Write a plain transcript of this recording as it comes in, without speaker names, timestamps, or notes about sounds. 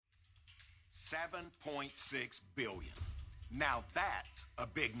7.6 billion. Now that's a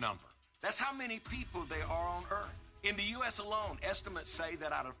big number. That's how many people there are on Earth. In the U.S. alone, estimates say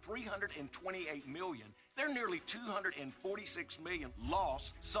that out of 328 million, there are nearly 246 million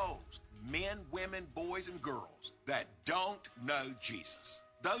lost souls. Men, women, boys, and girls that don't know Jesus.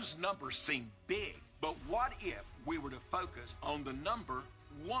 Those numbers seem big, but what if we were to focus on the number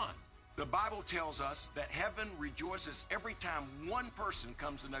 1? The Bible tells us that heaven rejoices every time one person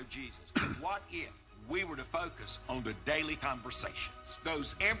comes to know Jesus. What if we were to focus on the daily conversations,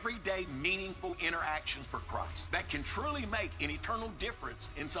 those everyday meaningful interactions for Christ that can truly make an eternal difference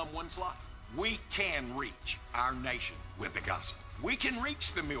in someone's life? We can reach our nation with the gospel. We can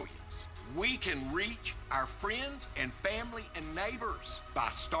reach the millions. We can reach our friends and family and neighbors by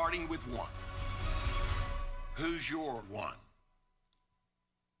starting with one. Who's your one?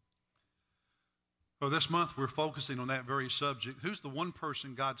 Well, this month we're focusing on that very subject. Who's the one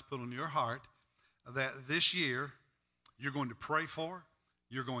person God's put on your heart that this year you're going to pray for,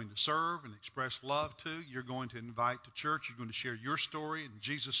 you're going to serve and express love to, you're going to invite to church, you're going to share your story and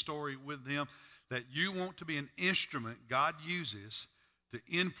Jesus' story with them, that you want to be an instrument God uses to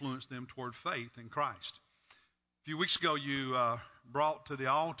influence them toward faith in Christ. A few weeks ago you brought to the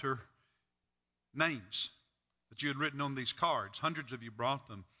altar names that you had written on these cards. Hundreds of you brought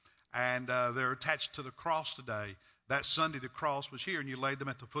them. And they're attached to the cross today. That Sunday the cross was here, and you laid them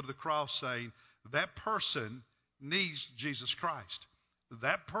at the foot of the cross saying, that person needs Jesus Christ.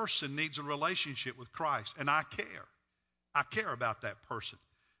 That person needs a relationship with Christ, and I care. I care about that person.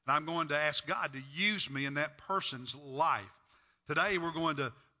 And I'm going to ask God to use me in that person's life. Today we're going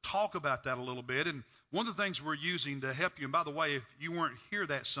to talk about that a little bit, and one of the things we're using to help you, and by the way, if you weren't here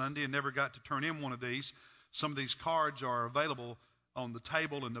that Sunday and never got to turn in one of these, some of these cards are available on the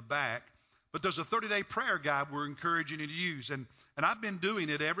table in the back. But there's a 30-day prayer guide we're encouraging you to use. And I've been doing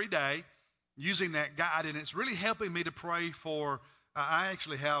it every day, using that guide, and it's really helping me to pray for, I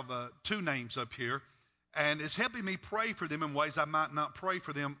actually have 2 names up here, and it's helping me pray for them in ways I might not pray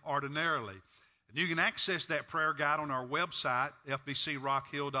for them ordinarily. And you can access that prayer guide on our website,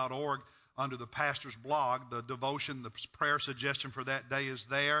 fbcrockhill.org, under the pastor's blog. The devotion, the prayer suggestion for that day is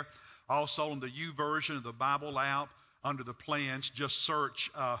there. Also in the YouVersion of the Bible app, under the plans, just search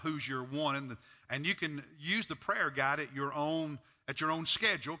who's your one, and you can use the prayer guide at your own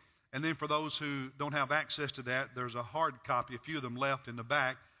schedule. And then for those who don't have access to that, there's a hard copy, a few of them left in the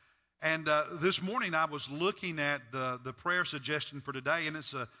back. And this morning I was looking at the prayer suggestion for today, and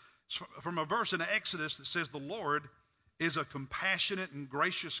it's from a verse in Exodus that says, the Lord is a compassionate and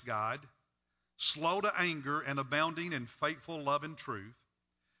gracious God, slow to anger and abounding in faithful love and truth,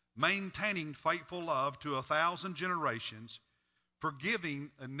 maintaining faithful love to 1,000 generations, forgiving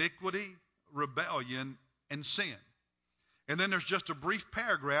iniquity, rebellion, and sin. And then there's just a brief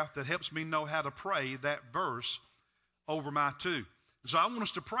paragraph that helps me know how to pray that verse over my 2. So I want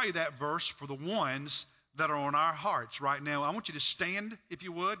us to pray that verse for the ones that are on our hearts right now. I want you to stand, if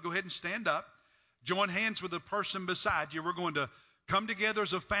you would. Go ahead and stand up. Join hands with the person beside you. We're going to come together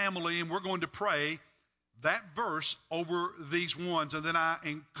as a family, and we're going to pray that verse over these ones. And then I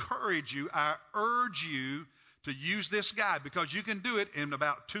encourage you, I urge you to use this guide, because you can do it in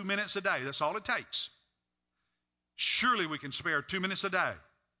about 2 minutes a day. That's all it takes. Surely we can spare 2 minutes a day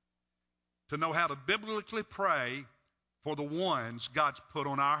to know how to biblically pray for the ones God's put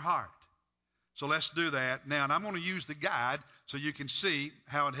on our heart. So let's do that now. And I'm going to use the guide so you can see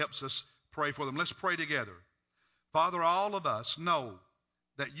how it helps us pray for them. Let's pray together. Father, all of us know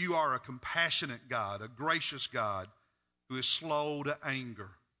that you are a compassionate God, a gracious God who is slow to anger,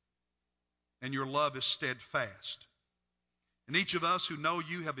 and your love is steadfast. And each of us who know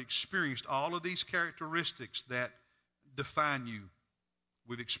you have experienced all of these characteristics that define you.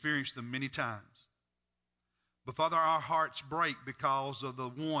 We've experienced them many times. But Father, our hearts break because of the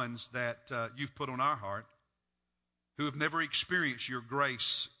ones that you've put on our heart who have never experienced your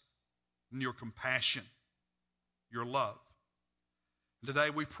grace and your compassion, your love.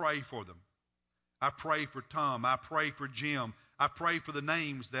 Today we pray for them. I pray for Tom. I pray for Jim. I pray for the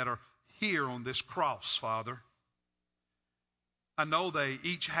names that are here on this cross, Father. I know they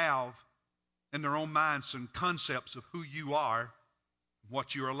each have in their own minds some concepts of who you are,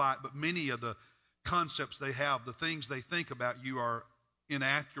 what you are like, but many of the concepts they have, the things they think about you, are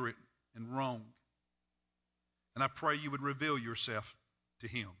inaccurate and wrong. And I pray you would reveal yourself to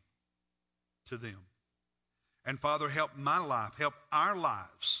him, to them. And Father, help my life, help our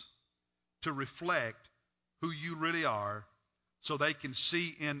lives to reflect who you really are, so they can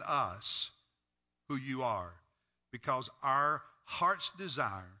see in us who you are. Because our heart's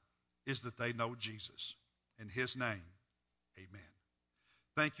desire is that they know Jesus. In his name, amen.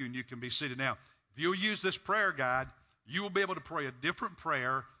 Thank you, and you can be seated now. If you'll use this prayer guide, you will be able to pray a different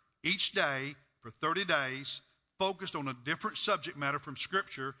prayer each day for 30 days, focused on a different subject matter from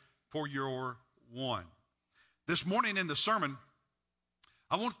Scripture for your one. This morning in the sermon,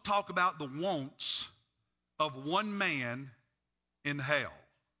 I want to talk about the wants of one man in hell.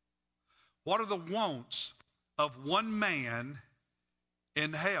 What are the wants of one man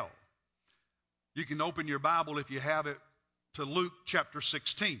in hell? You can open your Bible, if you have it, to Luke chapter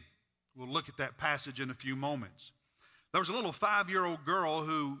 16. We'll look at that passage in a few moments. There was a little 5-year-old girl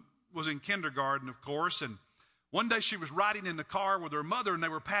who was in kindergarten, of course, and one day she was riding in the car with her mother, and they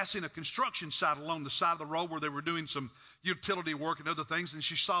were passing a construction site along the side of the road where they were doing some utility work and other things, and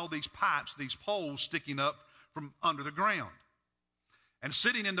she saw these pipes, these poles sticking up from under the ground. And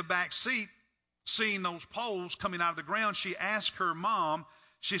sitting in the back seat, seeing those poles coming out of the ground, she asked her mom,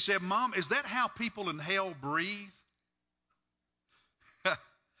 she said, "Mom, is that how people in hell breathe?"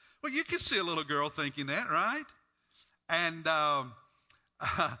 Well, you can see a little girl thinking that, right? And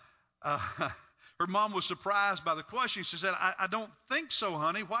her mom was surprised by the question. She said, I don't think so,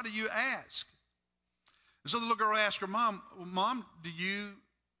 honey. Why do you ask? And so the little girl asked her mom, "Mom, do you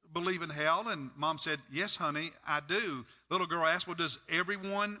believe in hell?" And Mom said, "Yes, honey, I do." The little girl asked, "Well, does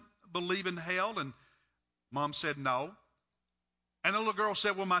everyone believe in hell?" And Mom said, "No." And the little girl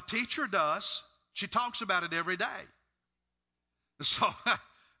said, "Well, my teacher does. She talks about it every day." So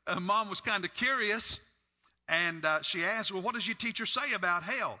Mom was kind of curious, and she asked, "Well, what does your teacher say about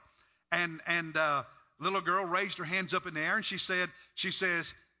hell?" And the little girl raised her hands up in the air, and she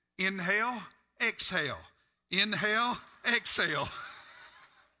says, "Inhale, exhale. Inhale, exhale."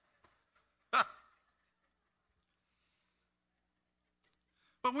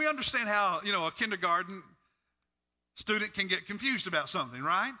 But we understand how, a kindergarten student can get confused about something,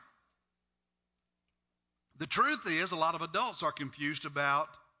 right? The truth is, a lot of adults are confused about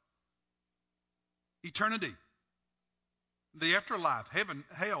eternity, the afterlife, heaven,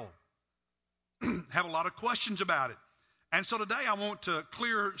 hell, have a lot of questions about it. And so today I want to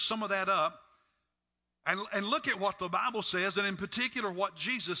clear some of that up and look at what the Bible says, and in particular what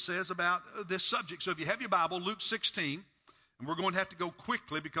Jesus says about this subject. So if you have your Bible, Luke 16, and we're going to have to go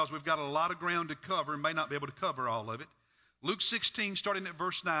quickly because we've got a lot of ground to cover and may not be able to cover all of it. Luke 16, starting at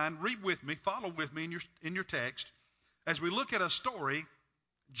verse 9, read with me, follow with me in your text as we look at a story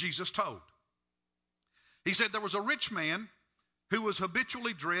Jesus told. He said, "There was a rich man who was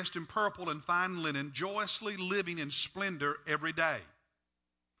habitually dressed in purple and fine linen, joyously living in splendor every day.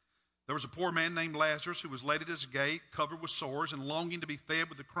 There was a poor man named Lazarus who was laid at his gate, covered with sores and longing to be fed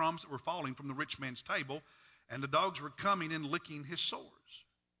with the crumbs that were falling from the rich man's table, and the dogs were coming and licking his sores."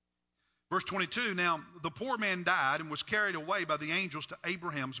 Verse 22, "Now the poor man died and was carried away by the angels to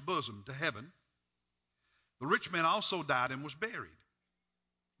Abraham's bosom, to heaven. The rich man also died and was buried."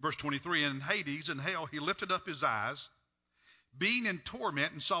 Verse 23, "In Hades, in hell, he lifted up his eyes, being in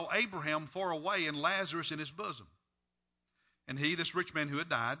torment, and saw Abraham far away and Lazarus in his bosom. And he," this rich man who had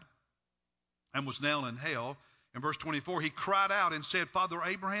died and was now in hell, in verse 24, "he cried out and said, 'Father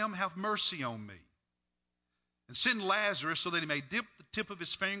Abraham, have mercy on me, and send Lazarus so that he may dip the tip of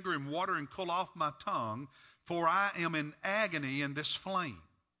his finger in water and cool off my tongue, for I am in agony in this flame.'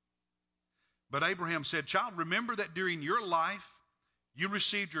 But Abraham said, 'Child, remember that during your life you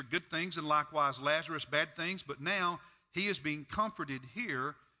received your good things, and likewise Lazarus bad things, but now he is being comforted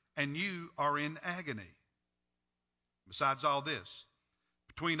here, and you are in agony. Besides all this,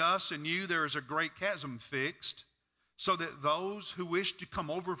 between us and you there is a great chasm fixed, so that those who wish to come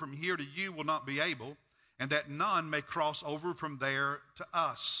over from here to you will not be able, and that none may cross over from there to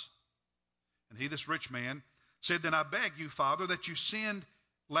us.' And he," this rich man, "said, 'Then I beg you, Father, that you send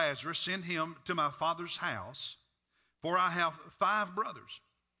him to my father's house, for I have 5 brothers,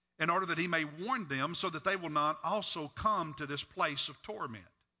 in order that he may warn them, so that they will not also come to this place of torment.'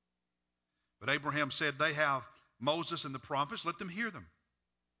 But Abraham said, 'They have Moses and the prophets, let them hear them.'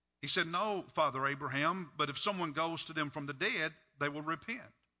 He said, 'No, Father Abraham, but if someone goes to them from the dead, they will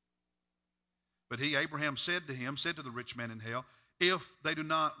repent.' But he," Abraham, said to the rich man in hell, 'If they do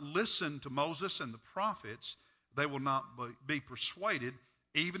not listen to Moses and the prophets, they will not be persuaded,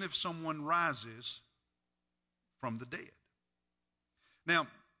 even if someone rises from the dead.'" Now,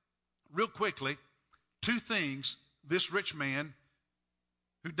 real quickly, 2 things this rich man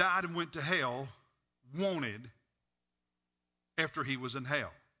who died and went to hell wanted after he was in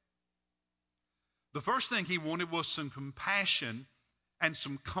hell. The first thing he wanted was some compassion and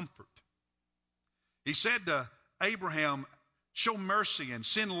some comfort. He said to Abraham, "Show mercy and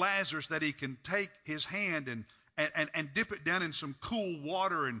send Lazarus that he can take his hand and dip it down in some cool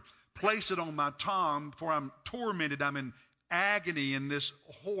water and place it on my tongue, for I'm tormented, I'm in agony in this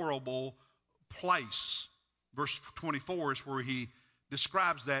horrible place. Verse 24 is where he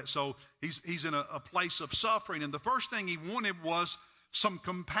describes that. So he's in a place of suffering. And the first thing he wanted was some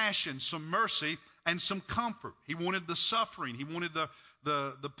compassion, some mercy, and some comfort. He wanted the suffering. He wanted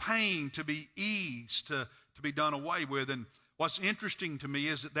the pain to be eased, to be done away with. And what's interesting to me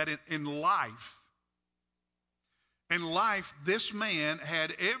is that in life, this man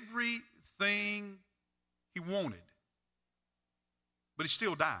had everything he wanted, but he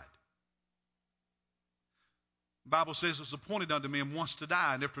still died. The Bible says it's appointed unto men once to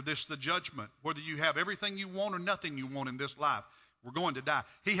die, and after this the judgment. Whether you have everything you want or nothing you want in this life, we're going to die.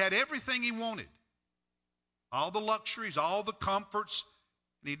 He had everything he wanted, all the luxuries, all the comforts,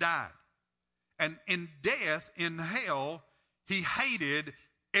 and he died. And in death, in hell, he hated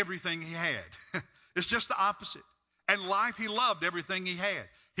everything he had. It's just the opposite. And life, he loved everything he had.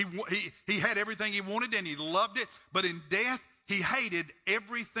 He had everything he wanted and he loved it. But in death, he hated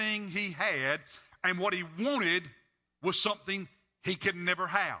everything he had. And what he wanted was something he could never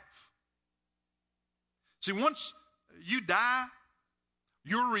have. See, once you die,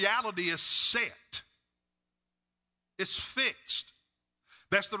 your reality is set. It's fixed.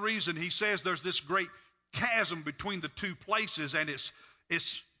 That's the reason he says there's this great chasm between the two places, and it's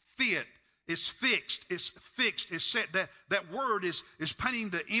fit. It's fixed. It's fixed. It's set. That word is painting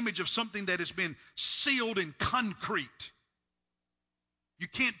the image of something that has been sealed in concrete. You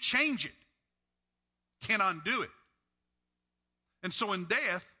can't change it. Can't undo it. And so in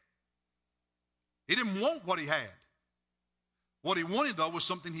death, he didn't want what he had. What he wanted, though, was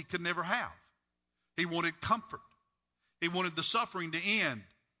something he could never have. He wanted comfort. He wanted the suffering to end.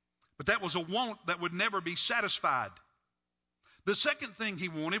 But that was a want that would never be satisfied. The second thing he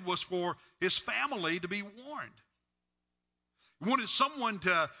wanted was for his family to be warned. He wanted someone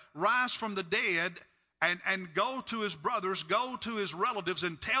to rise from the dead and go to his brothers, go to his relatives,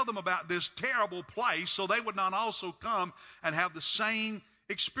 and tell them about this terrible place so they would not also come and have the same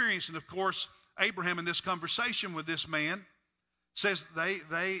experience. And of course, Abraham in this conversation with this man says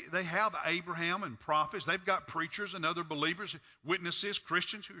they have Abraham and prophets. They've got preachers and other believers, witnesses,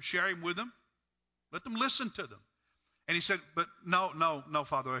 Christians who are sharing with them. Let them listen to them. And he said, but no,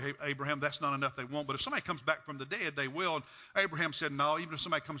 Father Abraham, that's not enough. They won't. But if somebody comes back from the dead, they will. And Abraham said, no, even if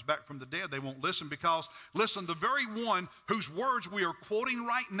somebody comes back from the dead, they won't listen. Because, listen, the very one whose words we are quoting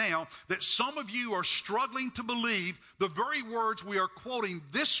right now, that some of you are struggling to believe, the very words we are quoting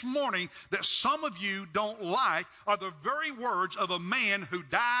this morning that some of you don't like, are the very words of a man who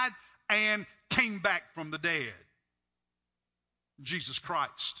died and came back from the dead. Jesus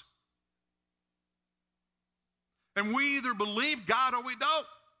Christ. And we either believe God or we don't.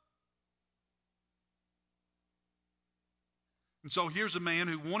 And so here's a man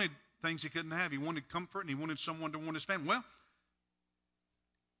who wanted things he couldn't have. He wanted comfort and he wanted someone to warn his family. Well,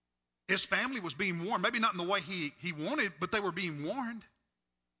 his family was being warned. Maybe not in the way he wanted, but they were being warned.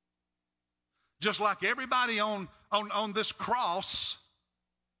 Just like everybody on this cross.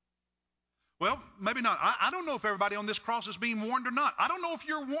 Well, maybe not. I don't know if everybody on this cross is being warned or not. I don't know if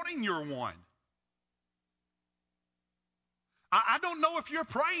you're wanting your one. I don't know if you're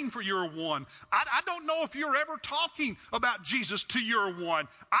praying for your one. I don't know if you're ever talking about Jesus to your one.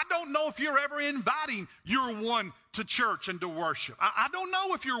 I don't know if you're ever inviting your one to church and to worship. I don't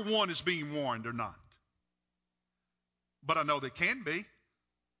know if your one is being warned or not. But I know they can be.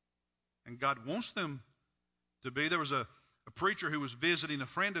 And God wants them to be. There was a preacher who was visiting a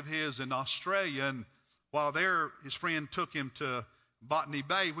friend of his in Australia, and while there, his friend took him to Botany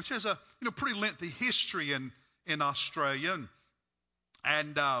Bay, which has a pretty lengthy history in Australia.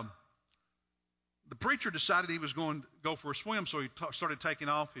 And the preacher decided he was going to go for a swim, so he started taking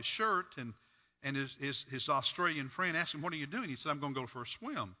off his shirt, and his Australian friend asked him, what are you doing? He said, I'm going to go for a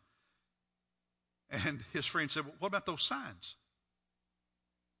swim. And his friend said, well, what about those signs?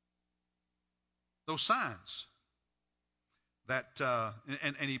 Those signs that,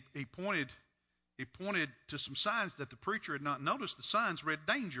 and he pointed to some signs that the preacher had not noticed. The signs read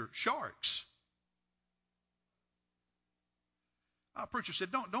danger, sharks. Our preacher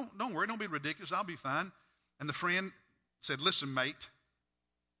said, don't worry, don't be ridiculous, I'll be fine. And the friend said, listen, mate.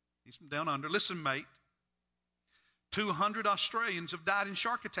 He's from down under. Listen, mate. 200 Australians have died in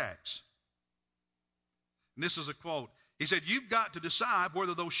shark attacks. And this is a quote. He said, you've got to decide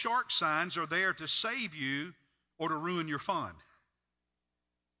whether those shark signs are there to save you or to ruin your fun.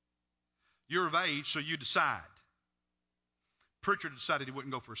 You're of age, so you decide. Preacher decided he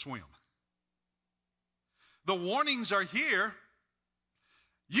wouldn't go for a swim. The warnings are here.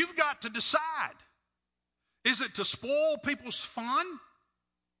 You've got to decide. Is it to spoil people's fun?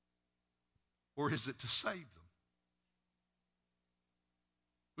 Or is it to save them?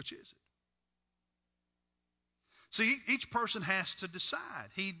 Which is it? See, each person has to decide.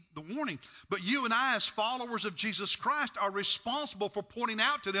 Heed the warning. But you and I, as followers of Jesus Christ, are responsible for pointing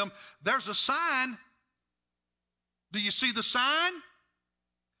out to them, there's a sign. Do you see the sign?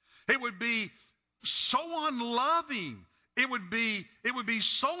 It would be so unloving. It would be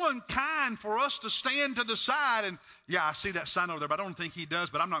so unkind for us to stand to the side and, yeah, I see that sign over there, but I don't think he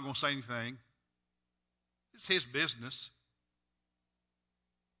does, but I'm not going to say anything. It's his business.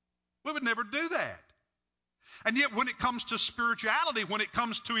 We would never do that. And yet when it comes to spirituality, when it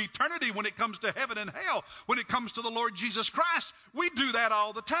comes to eternity, when it comes to heaven and hell, when it comes to the Lord Jesus Christ, we do that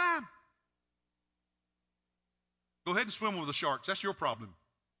all the time. Go ahead and swim with the sharks. That's your problem.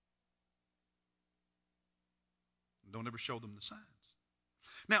 Don't ever show them the signs.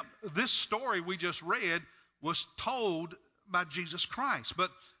 Now, this story we just read was told by Jesus Christ,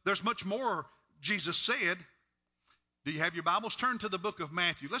 but there's much more Jesus said. Do you have your Bibles? Turn to the book of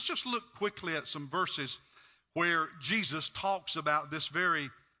Matthew. Let's just look quickly at some verses where Jesus talks about this very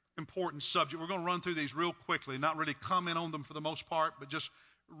important subject. We're going to run through these real quickly, not really comment on them for the most part, but just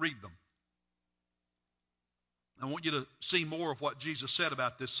read them. I want you to see more of what Jesus said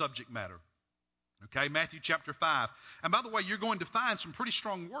about this subject matter. Okay, Matthew chapter 5. And by the way, you're going to find some pretty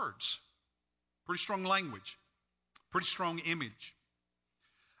strong words, pretty strong language, pretty strong image.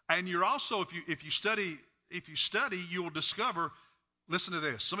 And you're also, if you study, you'll discover, listen to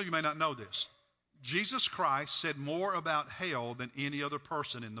this. Some of you may not know this. Jesus Christ said more about hell than any other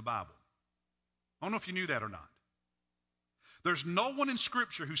person in the Bible. I don't know if you knew that or not. There's no one in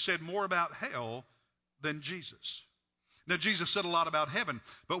Scripture who said more about hell than Jesus. Now, Jesus said a lot about heaven,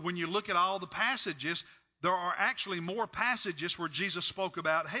 but when you look at all the passages, there are actually more passages where Jesus spoke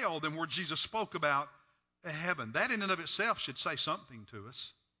about hell than where Jesus spoke about heaven. That in and of itself should say something to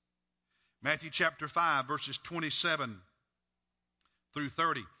us. Matthew chapter 5, verses 27 through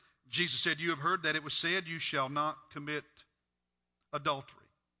 30. Jesus said, you have heard that it was said, you shall not commit adultery.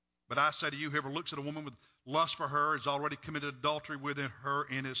 But I say to you, whoever looks at a woman with lust for her has already committed adultery with her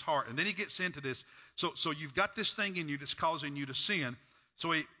in his heart. And then he gets into this. So you've got this thing in you that's causing you to sin.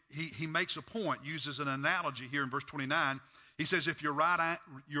 So he makes a point, uses an analogy here in verse 29. He says, if your right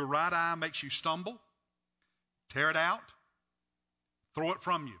eye makes you stumble, tear it out, throw it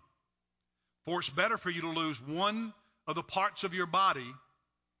from you. For it's better for you to lose one of the parts of your body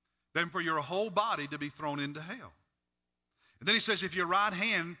than for your whole body to be thrown into hell. And then he says, if your right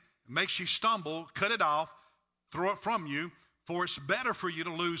hand makes you stumble, cut it off, throw it from you, for it's better for you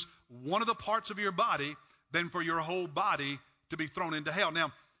to lose one of the parts of your body than for your whole body to be thrown into hell.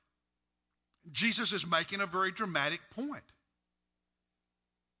 Now, Jesus is making a very dramatic point.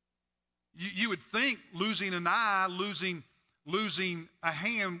 You would think losing an eye, losing a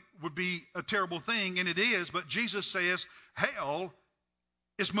hand would be a terrible thing, and it is, but Jesus says hell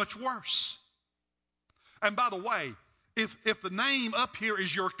is much worse. And by the way, if the name up here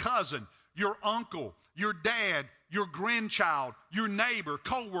is your cousin, your uncle, your dad, your grandchild, your neighbor,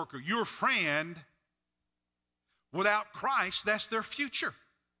 co-worker, your friend, without Christ, that's their future.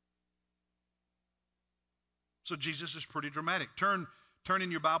 So Jesus is pretty dramatic. Turn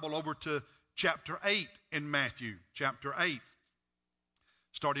in your Bible over to chapter 8 in Matthew, chapter 8,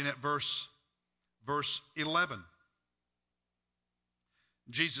 starting at verse 11.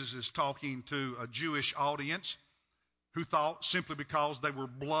 Jesus is talking to a Jewish audience who thought simply because they were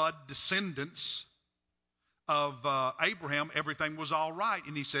blood descendants of Abraham, everything was all right.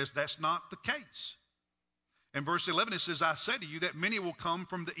 And he says that's not the case. In verse 11 it says, I say to you that many will come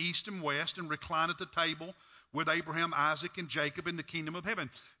from the east and west and recline at the table with Abraham, Isaac, and Jacob in the kingdom of heaven.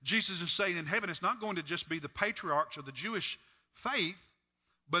 Jesus is saying in heaven it's not going to just be the patriarchs of the Jewish faith,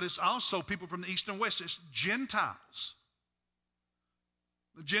 but it's also people from the east and west. It's Gentiles.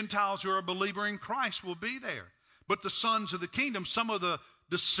 The Gentiles who are a believer in Christ will be there. But the sons of the kingdom, some of the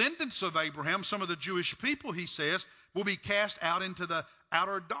descendants of Abraham, some of the Jewish people, he says, will be cast out into the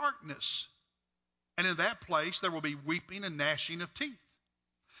outer darkness. And in that place there will be weeping and gnashing of teeth.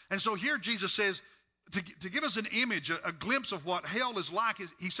 And so here Jesus says, to give us an image, a glimpse of what hell is like,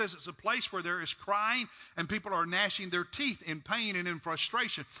 he says it's a place where there is crying and people are gnashing their teeth in pain and in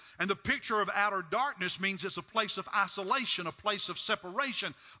frustration. And the picture of outer darkness means it's a place of isolation, a place of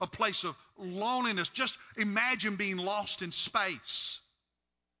separation, a place of loneliness. Just imagine being lost in space.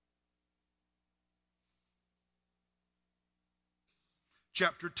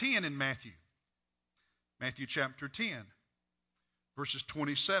 Chapter 10 in Matthew. Matthew chapter 10, verses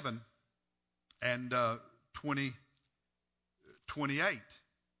 27 and 28.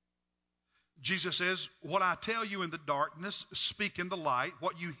 Jesus says, what I tell you in the darkness, speak in the light.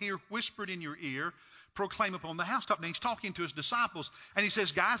 What you hear whispered in your ear, proclaim upon the housetop. Now he's talking to his disciples, and he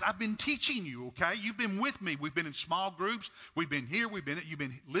says, guys, I've been teaching you, okay? You've been with me. We've been in small groups. We've been here. You've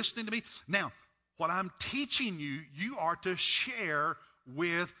been listening to me. Now, what I'm teaching you, you are to share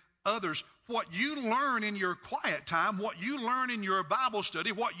with others. What you learn in your quiet time, what you learn in your Bible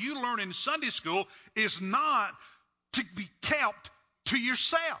study, what you learn in Sunday school is not to be kept to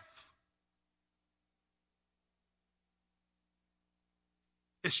yourself.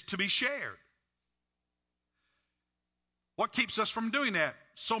 It's to be shared. What keeps us from doing that?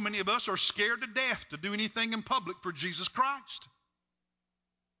 So many of us are scared to death to do anything in public for Jesus Christ.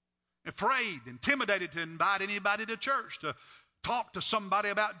 Afraid, intimidated to invite anybody to church, to talk to somebody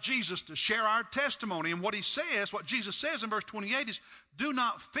about Jesus, to share our testimony. And what Jesus says in verse 28 is, do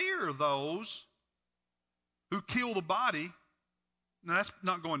not fear those who kill the body. Now, that's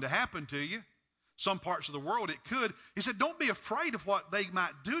not going to happen to you. Some parts of the world it could. He said, don't be afraid of what they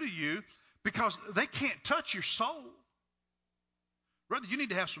might do to you, because they can't touch your soul. Rather, you need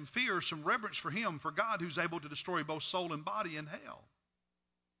to have some fear, some reverence for him, for God, who's able to destroy both soul and body in hell.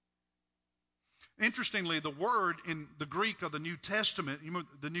 Interestingly, the word in the Greek of the New Testament,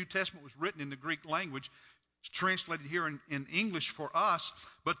 the New Testament was written in the Greek language. It's translated here in English for us,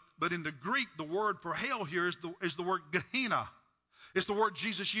 but in the Greek, the word for hell here is the word Gehenna. It's the word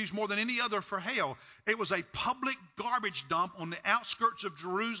Jesus used more than any other for hell. It was a public garbage dump on the outskirts of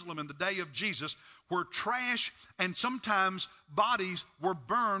Jerusalem in the day of Jesus, where trash and sometimes bodies were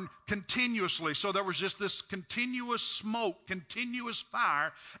burned continuously. So there was just this continuous smoke, continuous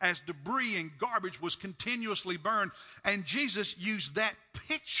fire, as debris and garbage was continuously burned. And Jesus used that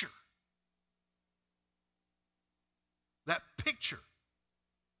picture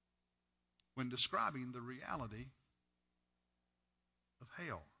when describing the reality of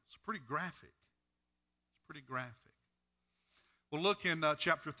hell. It's pretty graphic. Well, look in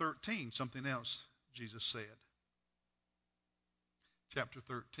chapter 13, something else Jesus said. Chapter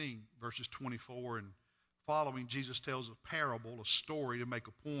 13, verses 24 and following, Jesus tells a parable, a story, to make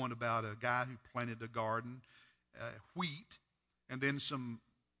a point about a guy who planted a garden, wheat, and then some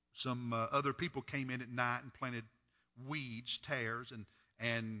other people came in at night and planted weeds, tares, and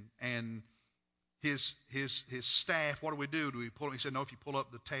his staff. What do we do? Do we pull? He said, no. If you pull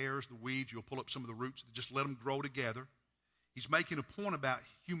up the tares, the weeds, you'll pull up some of the roots. Just let them grow together. He's making a point about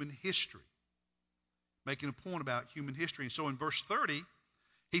human history. And so in verse 30,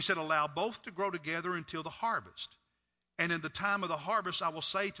 he said, allow both to grow together until the harvest. And in the time of the harvest, I will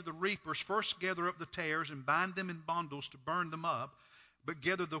say to the reapers, first gather up the tares and bind them in bundles to burn them up, but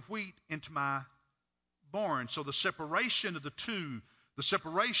gather the wheat into my barn. So the separation of the two, the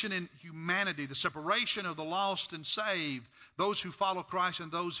separation in humanity, the separation of the lost and saved, those who follow Christ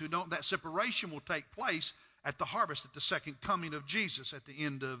and those who don't, that separation will take place at the harvest, at the second coming of Jesus, at the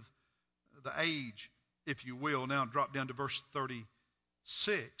end of the age, if you will. Now drop down to verse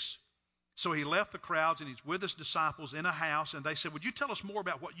 36. So he left the crowds and he's with his disciples in a house, and they said, would you tell us more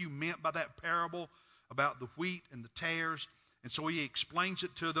about what you meant by that parable about the wheat and the tares? And so he explains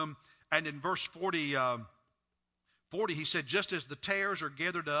it to them. And in verse 40, he said, just as the tares are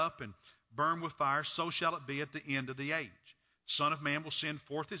gathered up and burned with fire, so shall it be at the end of the age. Son of Man will send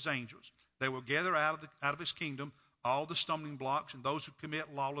forth his angels. They will gather out of his kingdom all the stumbling blocks and those who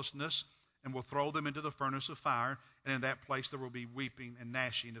commit lawlessness, and will throw them into the furnace of fire. And in that place there will be weeping and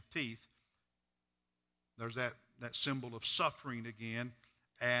gnashing of teeth. There's that symbol of suffering again,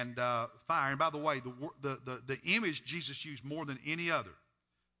 and fire. And by the way, the image Jesus used more than any other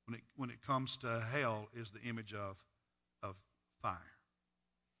when it comes to hell is the image of fire.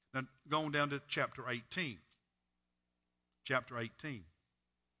 Now, going down to chapter 18. Chapter 18.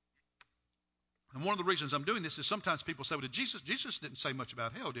 And one of the reasons I'm doing this is sometimes people say, well, Jesus didn't say much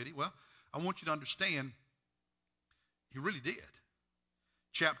about hell, did he? Well, I want you to understand he really did.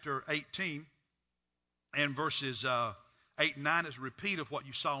 Chapter 18 and verses 8 and 9 is a repeat of what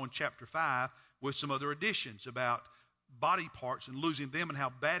you saw in chapter 5 with some other additions about body parts and losing them and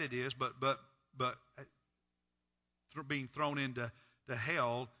how bad it is, but being thrown into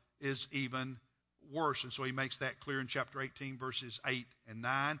hell is even worse. And so he makes that clear in chapter 18, verses 8 and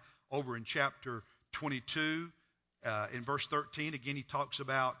 9. Over in chapter 22, in verse 13, again, he talks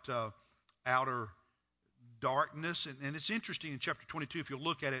about outer darkness. And it's interesting in chapter 22, if you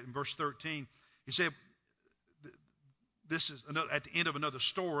look at it in verse 13, he said, this is at the end of another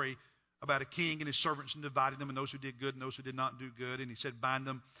story about a king and his servants and dividing them, and those who did good and those who did not do good. And he said, bind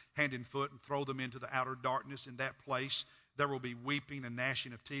them hand and foot and throw them into the outer darkness. In that place there will be weeping and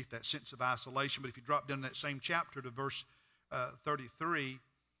gnashing of teeth, that sense of isolation. But if you drop down that same chapter to verse 33,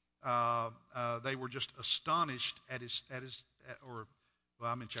 they were just astonished at his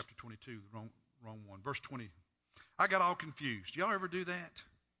I'm in chapter 22, the wrong one. Verse 20. I got all confused. Y'all ever do that?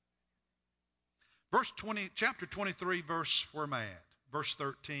 Verse 20, chapter 23, verse, where am I at? Verse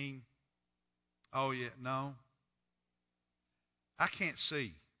 13. Oh, yeah, no. I can't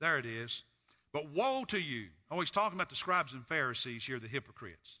see. There it is. But woe to you. Oh, he's talking about the scribes and Pharisees here, the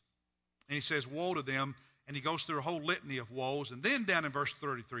hypocrites. And he says, woe to them. And he goes through a whole litany of woes. And then down in verse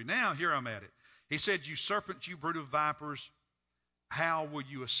 33, now here I'm at it. He said, you serpents, you brood of vipers, how will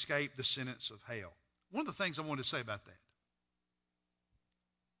you escape the sentence of hell? One of the things I wanted to say about that.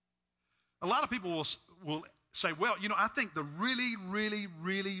 A lot of people will say, well, I think the really, really,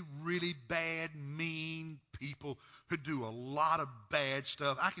 really, really bad, mean people who do a lot of bad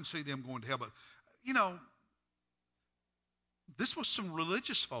stuff, I can see them going to hell. But, this was some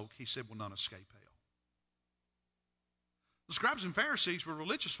religious folk, he said, will not escape hell. The scribes and Pharisees were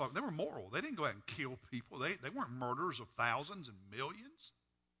religious folk. They were moral. They didn't go out and kill people. They weren't murderers of thousands and millions.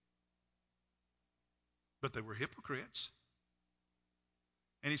 But they were hypocrites.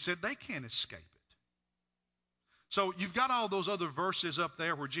 And he said they can't escape it. So you've got all those other verses up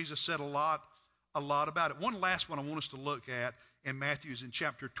there where Jesus said a lot about it. One last one I want us to look at in Matthew is in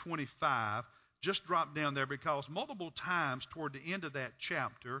chapter 25. Just drop down there because multiple times toward the end of that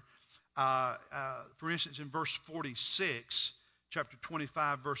chapter, for instance, in verse 46, chapter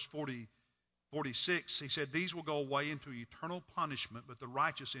 25, verse 46, he said, these will go away into eternal punishment, but the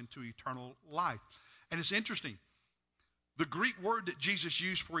righteous into eternal life. And it's interesting. The Greek word that Jesus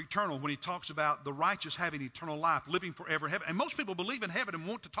used for eternal when he talks about the righteous having eternal life, living forever in heaven. And most people believe in heaven and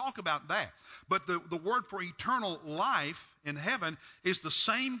want to talk about that. But the word for eternal life in heaven is the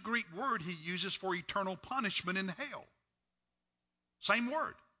same Greek word he uses for eternal punishment in hell. Same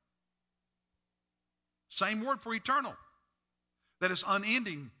word. Same word for eternal. That is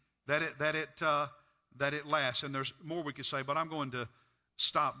unending, that it lasts. And there's more we could say, but I'm going to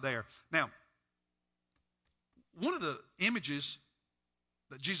stop there. Now, one of the images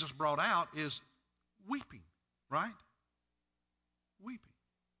that Jesus brought out is weeping, right? Weeping.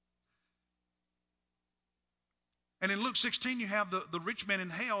 And in Luke 16, you have the rich man in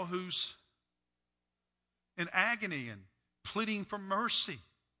hell who's in agony and pleading for mercy.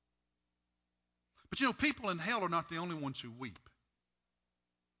 But people in hell are not the only ones who weep.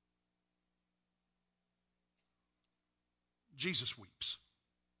 Jesus weeps.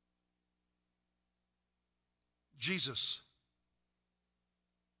 Jesus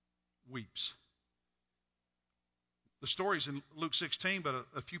weeps. The story is in Luke 16, but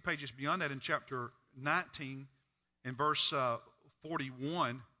a few pages beyond that in chapter 19, in verse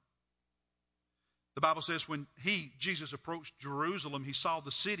 41, the Bible says, when Jesus, approached Jerusalem, he saw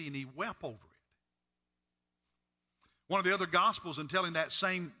the city and he wept over it. One of the other Gospels, in telling that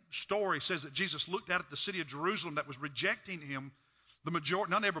same story, says that Jesus looked out at the city of Jerusalem that was rejecting him. The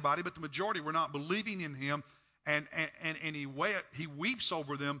majority, not everybody, but the majority were not believing in him. And he weeps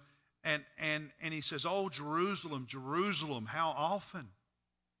over them, and he says, oh, Jerusalem, Jerusalem, how often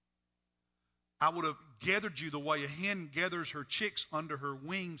I would have gathered you the way a hen gathers her chicks under her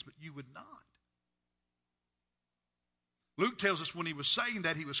wings, but you would not. Luke tells us when he was saying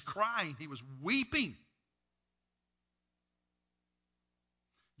that, he was crying, he was weeping.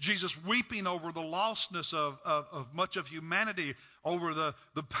 Jesus weeping over the lostness of much of humanity, over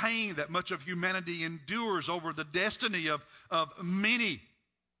the pain that much of humanity endures, over the destiny of many,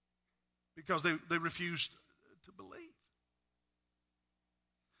 because they refused to believe.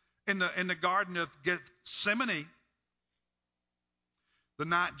 In the Garden of Gethsemane, the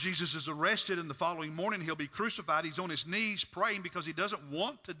night Jesus is arrested and the following morning he'll be crucified, he's on his knees praying because he doesn't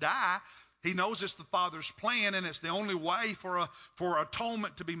want to die. He knows it's the Father's plan, and it's the only way for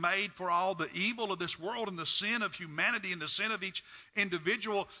atonement to be made for all the evil of this world and the sin of humanity and the sin of each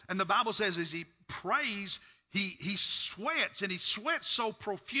individual. And the Bible says as he prays, he sweats, and he sweats so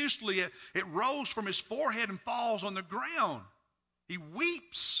profusely it rolls from his forehead and falls on the ground. He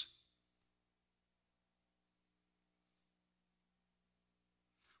weeps.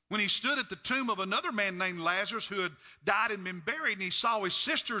 When he stood at the tomb of another man named Lazarus who had died and been buried, and he saw his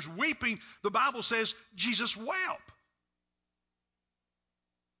sisters weeping, the Bible says Jesus wept.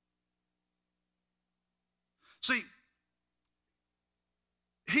 See,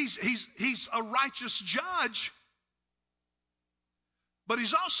 he's a righteous judge, but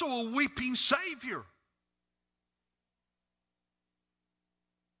he's also a weeping Savior.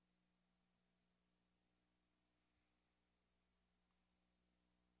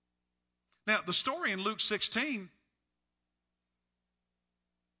 Now, the story in Luke 16,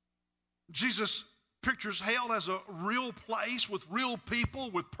 Jesus pictures hell as a real place with real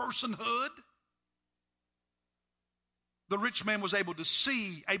people, with personhood. The rich man was able to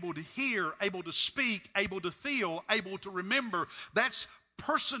see, able to hear, able to speak, able to feel, able to remember. That's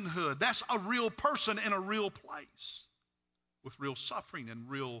personhood. That's a real person in a real place with real suffering and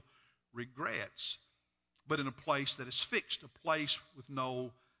real regrets, but in a place that is fixed, a place with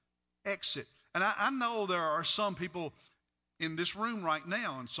no exit. And I know there are some people in this room right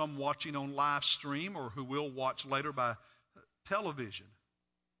now and some watching on live stream or who will watch later by television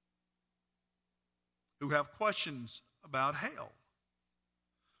who have questions about hell,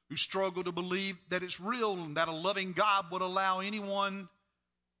 who struggle to believe that it's real and that a loving God would allow anyone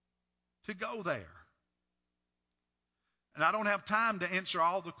to go there. And I don't have time to answer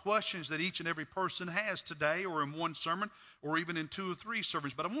all the questions that each and every person has today or in one sermon or even in 2 or 3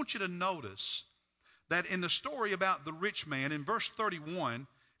 sermons, but I want you to notice that in the story about the rich man, in verse 31,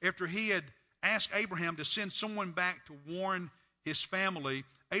 after he had asked Abraham to send someone back to warn his family,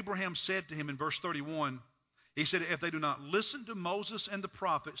 Abraham said to him in verse 31, he said, if they do not listen to Moses and the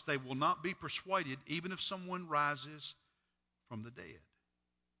prophets, they will not be persuaded, even if someone rises from the dead.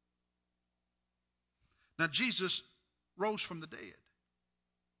 Now, Jesus rose from the dead.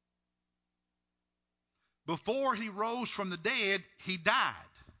 Before he rose from the dead, he died.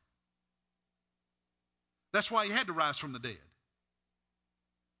 That's why he had to rise from the dead.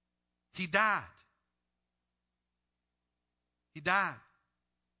 He died. He died.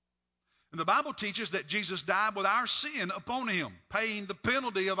 And the Bible teaches that Jesus died with our sin upon him, paying the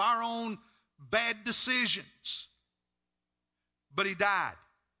penalty of our own bad decisions. But he died.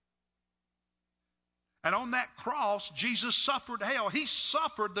 And on that cross, Jesus suffered hell. He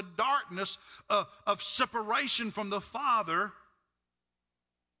suffered the darkness of separation from the Father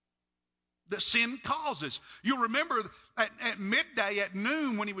that sin causes. You'll remember at midday, at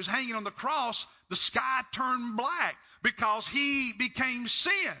noon, when he was hanging on the cross, the sky turned black because he became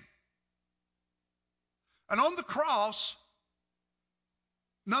sin. And on the cross,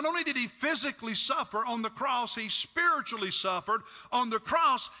 not only did he physically suffer, on the cross he spiritually suffered. On the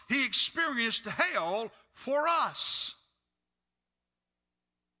cross he experienced hell for us.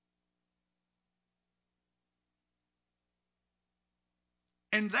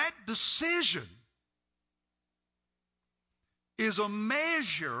 And that decision is a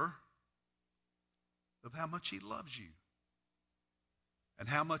measure of how much he loves you and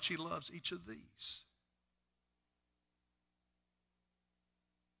how much he loves each of these.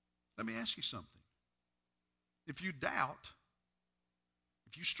 Let me ask you something. If you doubt,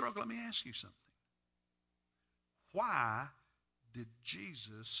 if you struggle, let me ask you something. Why did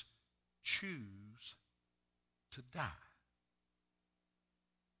Jesus choose to die?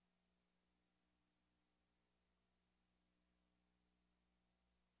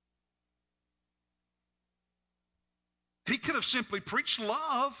 He could have simply preached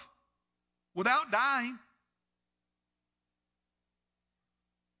love without dying.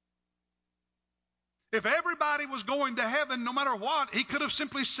 If everybody was going to heaven no matter what, he could have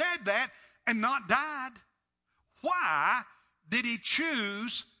simply said that and not died. Why did he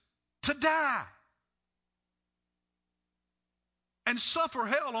choose to die and suffer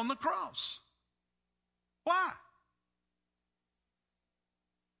hell on the cross? Why?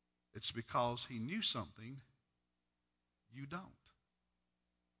 It's because he knew something you don't.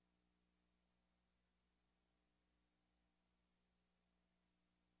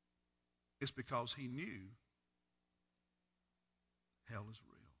 It's because he knew hell is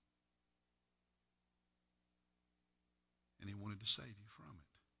real. And he wanted to save you from it.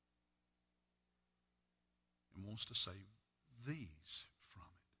 And wants to save these from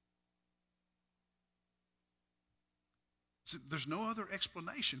it. See, there's no other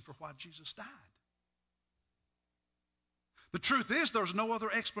explanation for why Jesus died. The truth is, there's no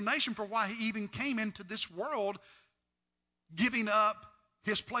other explanation for why he even came into this world, giving up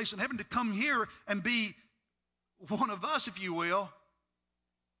his place in heaven to come here and be one of us, if you will,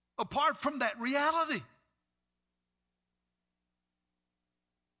 apart from that reality.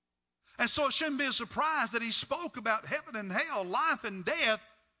 And so it shouldn't be a surprise that he spoke about heaven and hell, life and death,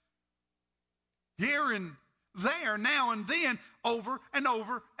 here and there, now and then, over and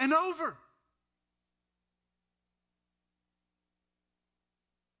over and over.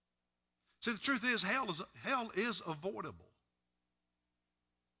 See, the truth is, hell is avoidable.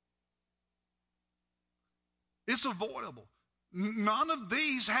 It's avoidable. None of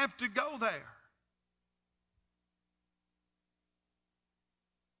these have to go there.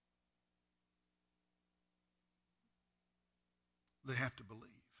 They have to believe.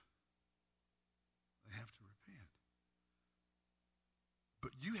 They have to repent.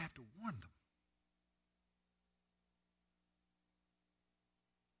 But you have to warn them.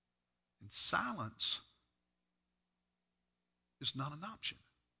 silence is not an option.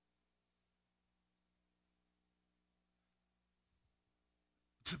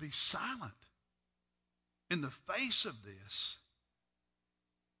 To be silent in the face of this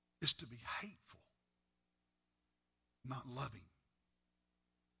is to be hateful, not loving.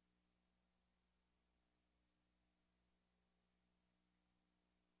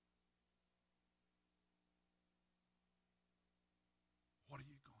 What are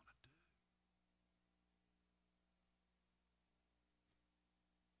you going to do?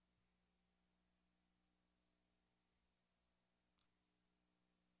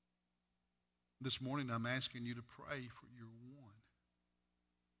 This morning I'm asking you to pray for your one.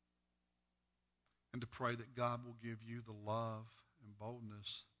 And to pray that God will give you the love and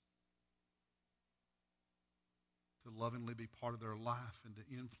boldness to lovingly be part of their life and to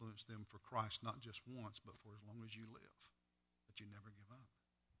influence them for Christ, not just once, but for as long as you live, that you never give up.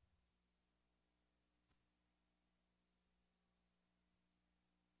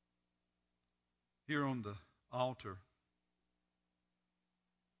 Here on the altar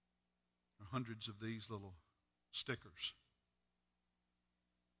are hundreds of these little stickers.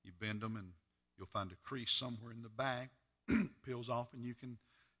 You bend them and you'll find a crease somewhere in the back, peels off, and you can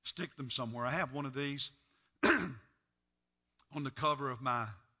stick them somewhere. I have one of these on the cover of my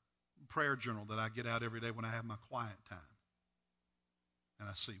prayer journal that I get out every day when I have my quiet time. And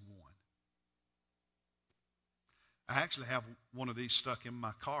I see one. I actually have one of these stuck in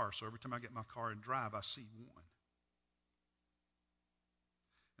my car, so every time I get in my car and drive, I see one.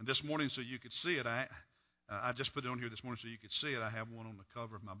 And this morning, so you could see it, I just put it on here this morning so you could see it. I have one on the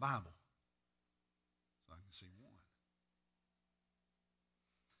cover of my Bible, so I can see one.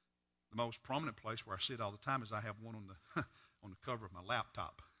 The most prominent place where I see it all the time is I have one on the on the cover of my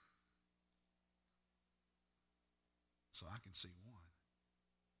laptop, so I can see one.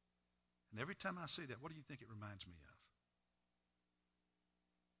 And every time I see that, what do you think it reminds me of?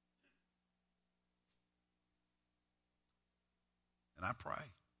 And I pray.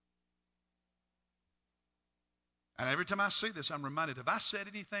 And every time I see this, I'm reminded, have I said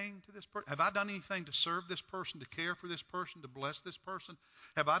anything to this person? Have I done anything to serve this person, to care for this person, to bless this person?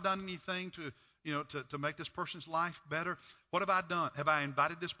 Have I done anything to make this person's life better? What have I done? Have I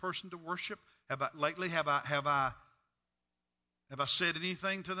invited this person to worship? Have I said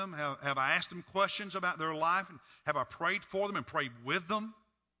anything to them? Have I asked them questions about their life? And have I prayed for them and prayed with them?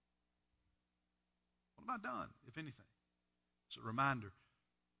 What have I done, if anything? It's a reminder.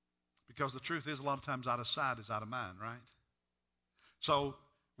 Because the truth is, a lot of times out of sight is out of mind, right? So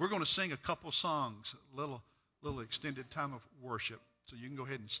we're going to sing a couple songs, a little extended time of worship. So you can go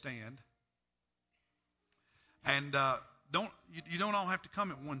ahead and stand. And you don't all have to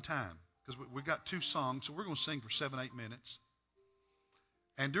come at one time, because we've got two songs. So we're going to sing for 7-8 minutes.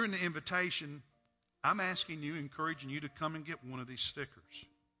 And during the invitation, I'm asking you, encouraging you to come and get one of these stickers.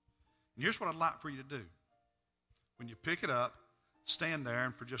 And here's what I'd like for you to do. When you pick it up, stand there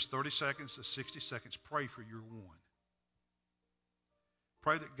and for just 30 seconds to 60 seconds, pray for your one.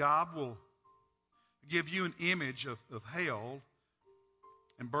 Pray that God will give you an image of hell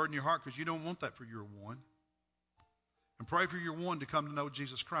and burden your heart, because you don't want that for your one. And pray for your one to come to know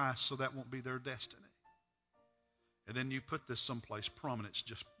Jesus Christ, so that won't be their destiny. And then you put this someplace prominent.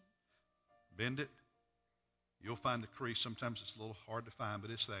 Just bend it. You'll find the crease. Sometimes it's a little hard to find, but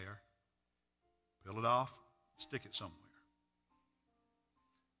it's there. Peel it off. Stick it somewhere.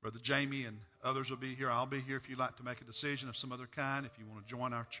 Brother Jamie and others will be here. I'll be here if you'd like to make a decision of some other kind, if you want to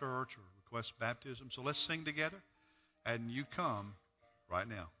join our church or request baptism. So let's sing together. And you come right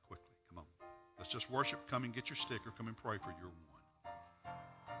now, quickly. Come on. Let's just worship. Come and get your sticker. Come and pray for your one.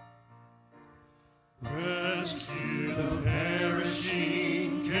 Rescue the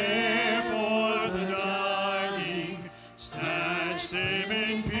perishing, care for the dying, snatch them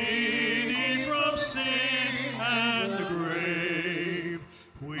in pity from sin and the grave.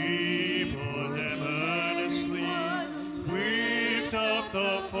 We put them earnestly, lift up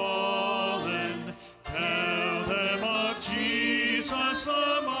the fallen, tell them of Jesus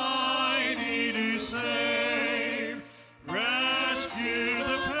the mighty to save.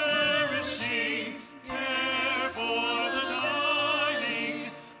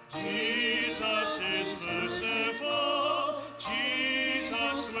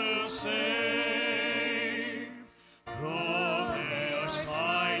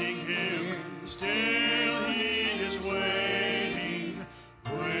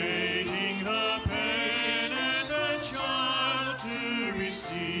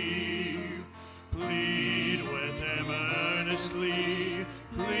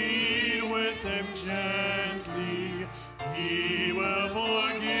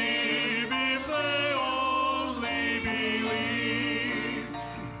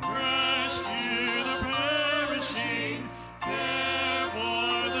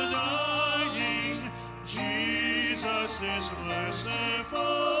 Jesus is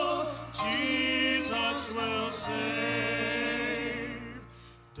merciful. Jesus will save.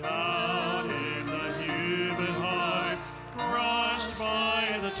 Down in the human heart, crushed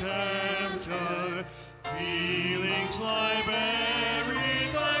by the tempter, feelings lie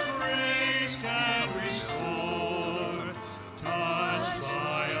buried that grace can restore. Touched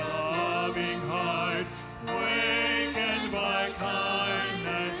by a loving heart, wakened by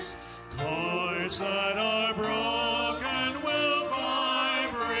kindness, chords that are broken will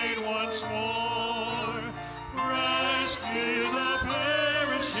vibrate once more. Rescue the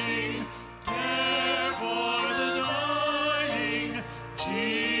perishing, care for the dying.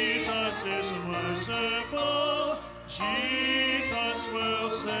 Jesus is merciful. Jesus will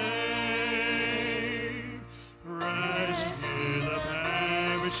save. Rescue the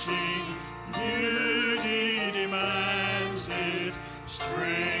perishing. Duty demands it.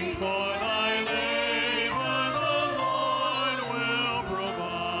 Strength for thy labor the Lord will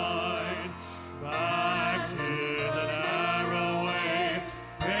provide. Back to the narrow way,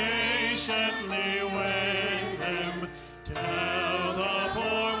 patiently wait them. Tell the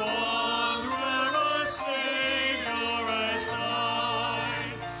poor wanderer a Savior has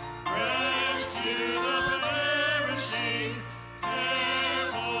died. Rescue the perishing, care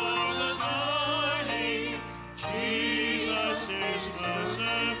for the dying. Jesus is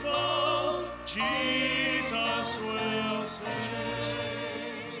merciful. Jesus will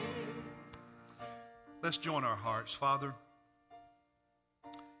save. Let's join our hearts. Father,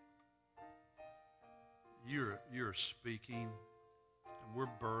 you're speaking, and we're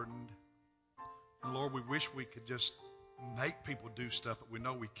burdened. And Lord, we wish we could just make people do stuff, but we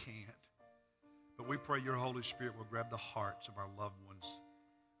know we can't. But we pray your Holy Spirit will grab the hearts of our loved ones,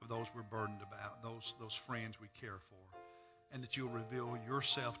 of those we're burdened about, those friends we care for, and that you'll reveal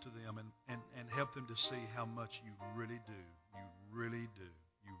yourself to them and help them to see how much you really do,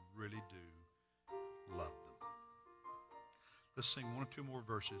 you really love them. Let's sing one or two more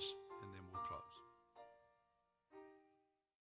verses, and then we'll close.